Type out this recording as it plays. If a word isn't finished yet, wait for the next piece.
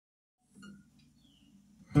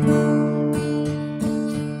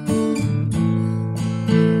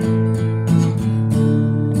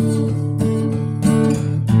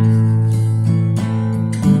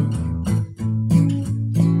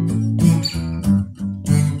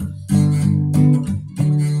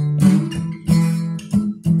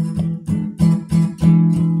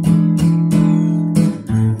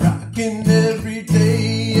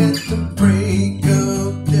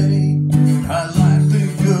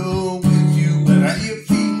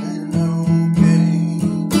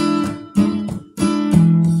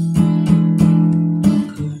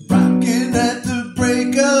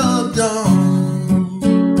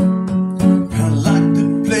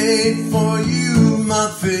my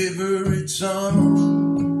favorite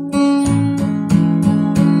song.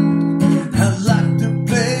 I'd like to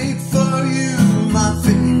play for you my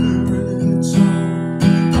favorite song.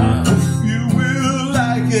 I hope you will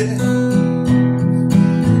like it.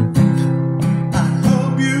 I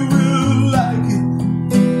hope you will like it.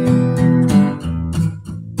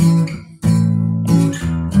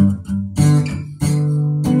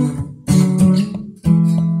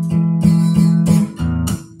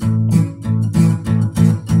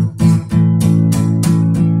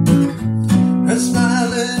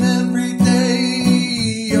 Smiling every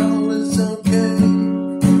day, all is okay.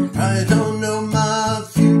 I don't know my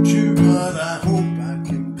future, but I hope I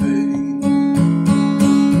can pay.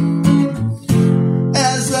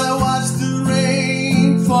 As I watch the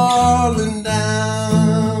rain falling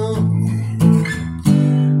down,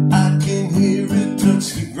 I can hear it touch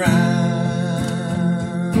the ground.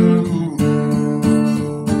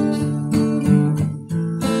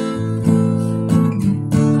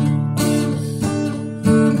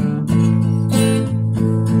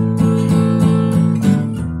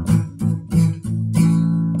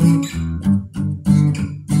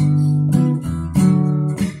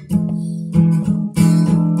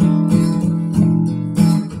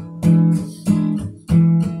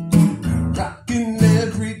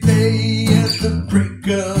 Every day at the break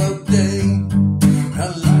of day, I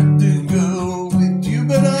like to go with you,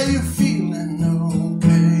 but are you feeling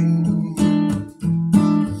okay?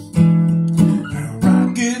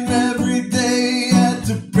 Rocking every day at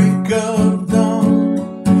the break of dawn,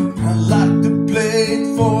 I like to play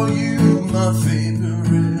for you my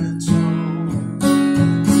favorite song.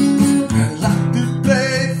 I like to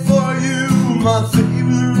play for you my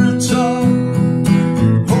favorite song.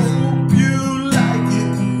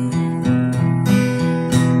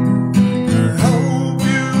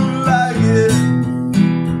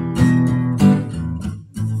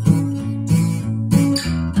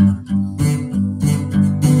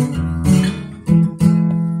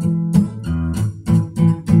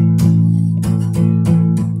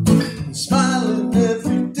 Smiling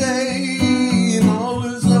every day and all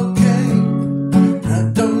is okay.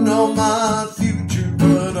 I don't know my future,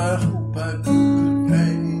 but I hope I could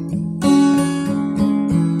pay.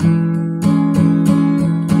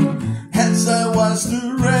 As I watch the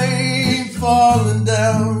rain falling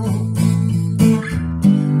down,